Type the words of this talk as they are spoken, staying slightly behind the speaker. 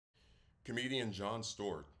Comedian Jon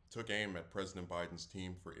Stewart took aim at President Biden's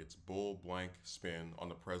team for its bull blank spin on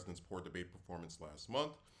the president's poor debate performance last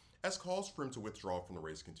month, as calls for him to withdraw from the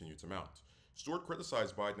race continue to mount. Stewart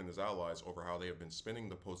criticized Biden and his allies over how they have been spinning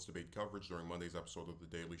the post debate coverage during Monday's episode of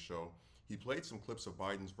The Daily Show. He played some clips of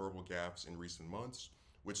Biden's verbal gaffes in recent months,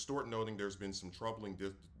 with Stewart noting there's been some troubling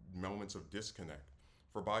moments of disconnect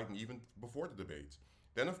for Biden even before the debate.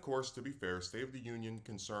 Then, of course, to be fair, State of the Union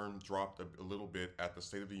concern dropped a little bit at the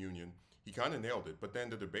State of the Union. He kind of nailed it, but then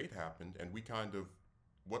the debate happened, and we kind of,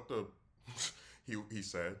 what the, he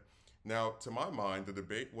said. Now, to my mind, the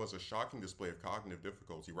debate was a shocking display of cognitive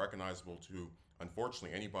difficulty, recognizable to,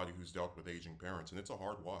 unfortunately, anybody who's dealt with aging parents, and it's a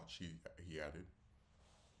hard watch, he added,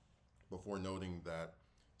 before noting that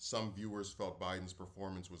some viewers felt Biden's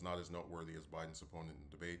performance was not as noteworthy as Biden's opponent in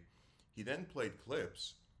the debate. He then played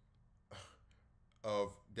clips of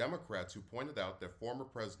Democrats who pointed out that former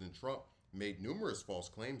President Trump made numerous false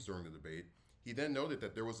claims during the debate. He then noted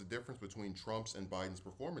that there was a difference between Trump's and Biden's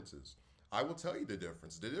performances. I will tell you the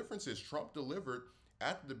difference. The difference is Trump delivered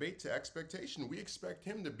at the debate to expectation. We expect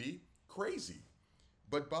him to be crazy.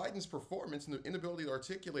 But Biden's performance and the inability to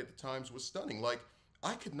articulate at times was stunning. Like,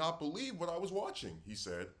 I could not believe what I was watching, he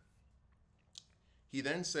said. He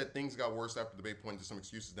then said things got worse after the debate, pointing to some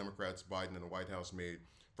excuses Democrats, Biden, and the White House made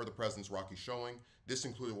for the president's rocky showing. This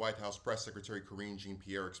included White House Press Secretary Karine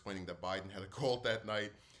Jean-Pierre explaining that Biden had a cold that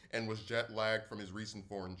night and was jet lagged from his recent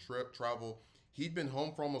foreign travel. He'd been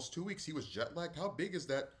home for almost 2 weeks. He was jet lagged. How big is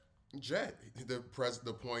that jet?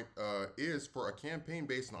 The point is, for a campaign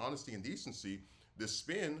based on honesty and decency, the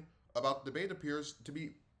spin about the debate appears to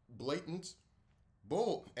be blatant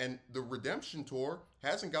bull, and the redemption tour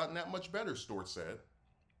hasn't gotten that much better, Stewart said.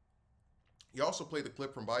 He also played the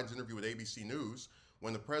clip from Biden's interview with ABC News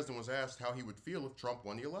when the president was asked how he would feel if Trump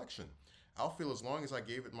won the election. I'll feel as long as I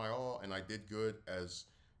gave it my all and I did good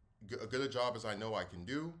a job as I know I can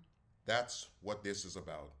do. That's what this is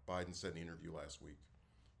about, Biden said in the interview last week.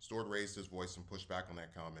 Stewart raised his voice and pushed back on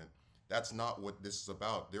that comment. That's not what this is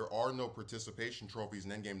about. There are no participation trophies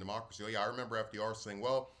in endgame democracy. Oh yeah, I remember FDR saying,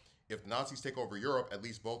 well, if the Nazis take over Europe, at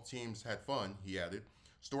least both teams had fun, he added.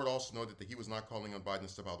 Stewart also noted that he was not calling on Biden to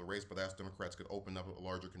step out of the race, but asked Democrats could open up a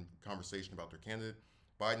larger conversation about their candidate.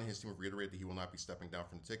 Biden and his team have reiterated that he will not be stepping down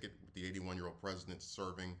from the ticket, with the 81-year-old president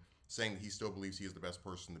saying that he still believes he is the best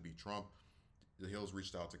person to beat Trump. The Hills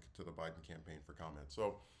reached out to the Biden campaign for comment.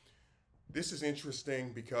 So this is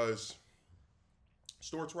interesting because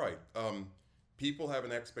Stewart's right. People have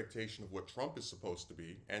an expectation of what Trump is supposed to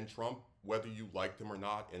be, and Trump, whether you liked him or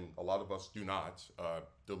not, and a lot of us do not,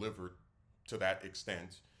 delivered to that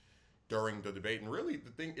extent during the debate. And really,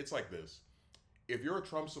 the thing, it's like this. If you're a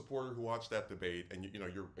Trump supporter who watched that debate, and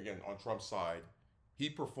you're, again, on Trump's side, he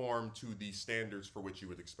performed to the standards for which you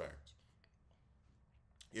would expect.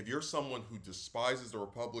 If you're someone who despises the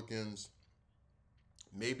Republicans,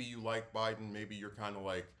 maybe you like Biden, maybe you're kind of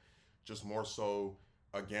like just more so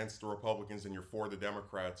against the Republicans and you're for the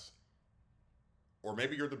Democrats, or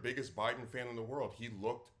maybe you're the biggest Biden fan in the world, he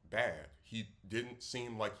looked bad. He didn't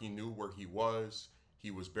seem like he knew where he was.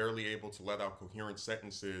 He was barely able to let out coherent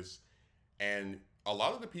sentences. And a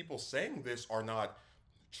lot of the people saying this are not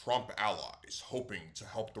Trump allies hoping to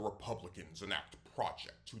help the Republicans enact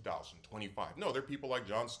Project 2025. No, they're people like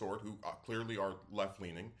Jon Stewart who clearly are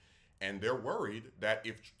left-leaning, and they're worried that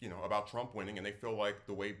if, about Trump winning, and they feel like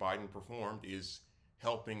the way Biden performed is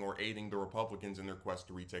helping or aiding the Republicans in their quest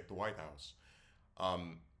to retake the White House.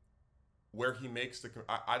 Where he makes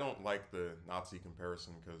I don't like the Nazi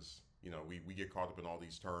comparison because, we get caught up in all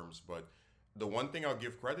these terms, but the one thing I'll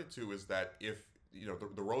give credit to is that if,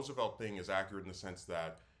 the Roosevelt thing is accurate in the sense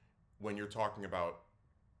that when you're talking about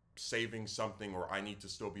saving something or I need to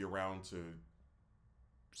still be around to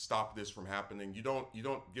stop this from happening, you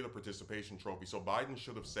don't get a participation trophy. So Biden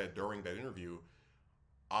should have said during that interview,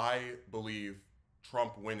 I believe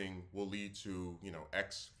Trump winning will lead to,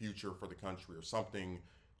 X future for the country or something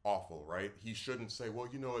awful, right? He shouldn't say, well,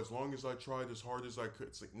 as long as I tried as hard as I could.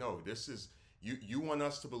 It's like, no, this is, you want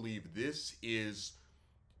us to believe this is,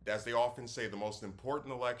 as they often say, the most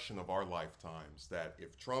important election of our lifetimes, that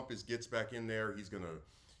if Trump gets back in there, he's going to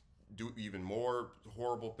do even more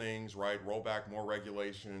horrible things, right? Roll back more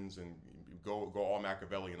regulations and go all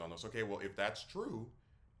Machiavellian on us. Okay, well, if that's true,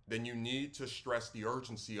 then you need to stress the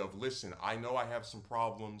urgency of, listen, I know I have some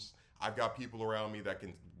problems. I've got people around me that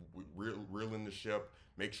can reel in the ship,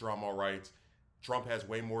 make sure I'm all right. Trump has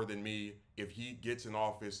way more than me. If he gets in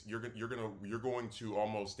office, you're going to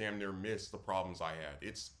almost damn near miss the problems I had.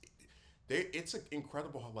 It's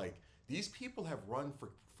incredible how, like, these people have run for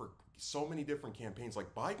so many different campaigns.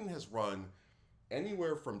 Like, Biden has run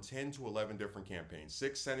anywhere from 10 to 11 different campaigns,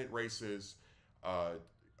 6 Senate races, uh,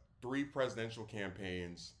 3 presidential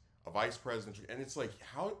campaigns, a vice presidential. And it's like,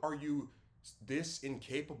 how are you this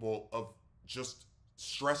incapable of just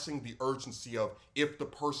stressing the urgency of, if the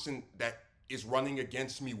person that is running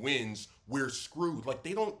against me wins, we're screwed? Like,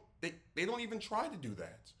 they don't even try to do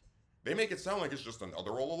that. They make it sound like it's just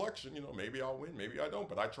another old election. You know, maybe I'll win, maybe I don't,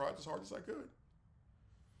 but I tried as hard as I could.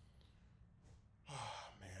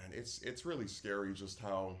 Man, it's really scary just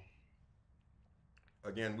how,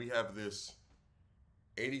 again, we have this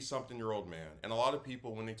 80-something-year-old man. And a lot of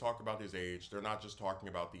people, when they talk about his age, they're not just talking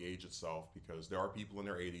about the age itself, because there are people in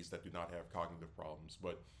their 80s that do not have cognitive problems.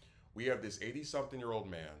 But we have this 80-something-year-old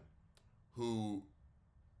man who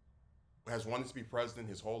has wanted to be president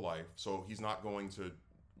his whole life, so he's not going to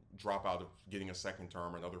drop out of getting a second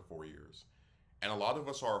term another 4 years. And a lot of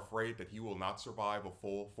us are afraid that he will not survive a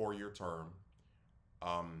full 4-year term,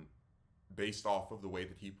 based off of the way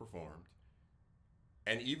that he performed.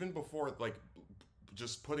 And even before, like,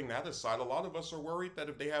 just putting that aside, a lot of us are worried that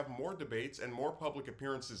if they have more debates and more public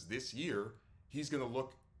appearances this year, he's going to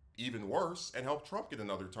look even worse and help Trump get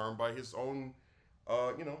another term by his own,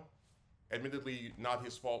 admittedly not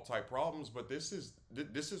his fault type problems. But this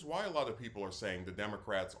is why a lot of people are saying the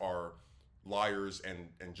Democrats are liars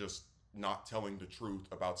and just not telling the truth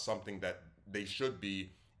about something that they should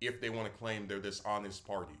be, if they want to claim they're this honest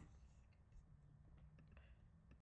party.